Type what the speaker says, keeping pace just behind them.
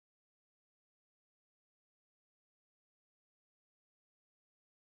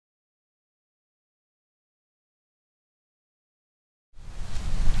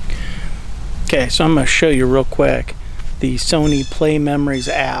Okay, so I'm going to show you real quick the Sony Play Memories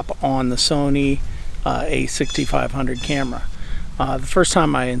app on the Sony A6500 camera. The first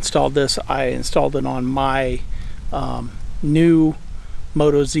time I installed this, I installed it on my new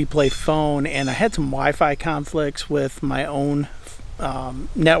Moto Z Play phone, and I had some Wi-Fi conflicts with my own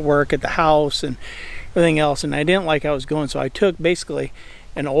network at the house and everything else, and I didn't like how it was going, so I took basically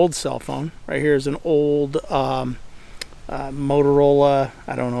an old cell phone. Right here is an old Motorola,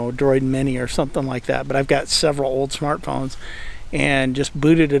 I don't know, Droid Mini or something like that, but I've got several old smartphones, and just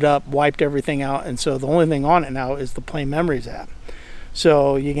booted it up, wiped everything out, and so the only thing on it now is the Play Memories app.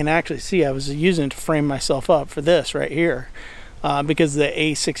 So you can actually see I was using it to frame myself up for this right here, because the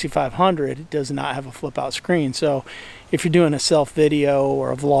A6500 does not have a flip out screen. So if you're doing a self video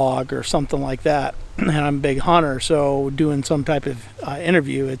or a vlog or something like that, and I'm a big hunter, so doing some type of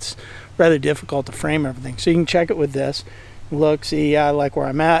interview, it's rather difficult to frame everything. So you can check it with this, look, see, I like where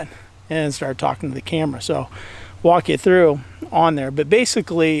I'm at, and start talking to the camera. So walk you through on there, but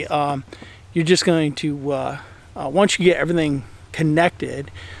basically you're just going to once you get everything connected,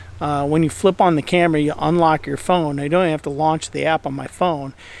 when you flip on the camera, you unlock your phone. I don't have to launch the app on my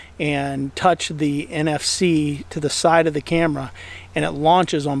phone and touch the NFC to the side of the camera, and it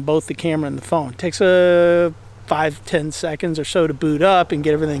launches on both the camera and the phone. It takes 5-10 seconds or so to boot up and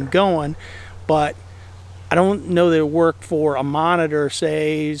get everything going, but I don't know that it work for a monitor,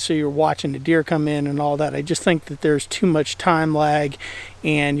 say, so you're watching the deer come in and all that. I just think that there's too much time lag,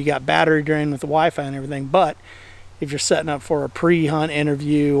 and you got battery drain with the Wi-Fi and everything. But if you're setting up for a pre-hunt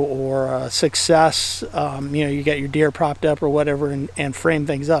interview or a success, you know, you got your deer propped up or whatever, and frame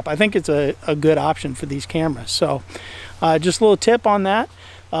things up, I think it's a good option for these cameras. So just a little tip on that.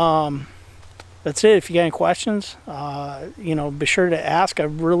 That's it. If you got any questions, you know, be sure to ask. I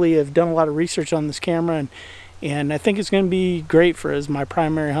really have done a lot of research on this camera, and I think it's going to be great for as my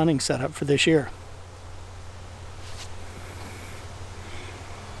primary hunting setup for this year.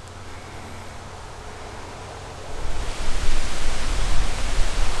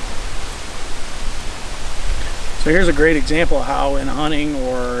 So here's a great example of how in hunting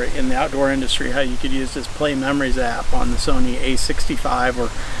or in the outdoor industry, how you could use this Play Memories app on the Sony A65,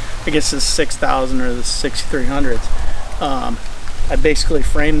 or I guess the 6000 or the 6300s. I basically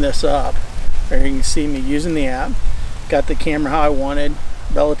framed this up. There you can see me using the app. Got the camera how I wanted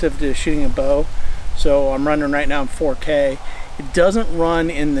relative to shooting a bow. So I'm running right now in 4K. It doesn't run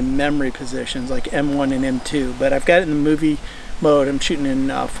in the memory positions like M1 and M2, but I've got it in the movie mode. I'm shooting in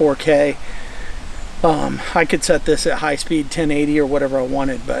 4K. I could set this at high speed 1080 or whatever I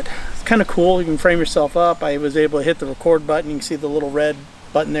wanted, but it's kind of cool. You can frame yourself up. I was able to hit the record button. You can see the little red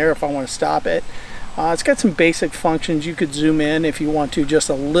button there if I want to stop it. It's got some basic functions. You could zoom in if you want to just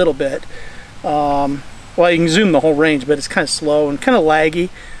a little bit. Well, you can zoom the whole range, but it's kind of slow and kind of laggy.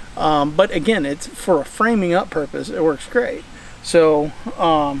 But again, it's for a framing up purpose, it works great. So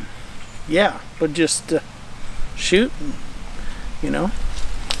yeah, but just shoot, you know.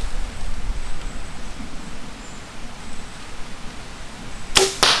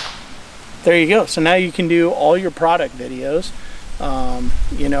 There you go. So now you can do all your product videos,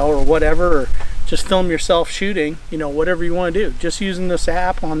 you know, or whatever, or just film yourself shooting, you know, whatever you want to do. Just using this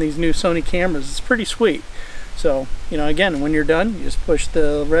app on these new Sony cameras, it's pretty sweet. So, you know, again, when you're done, you just push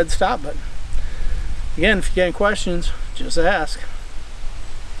the red stop button. Again, if you got any questions, just ask.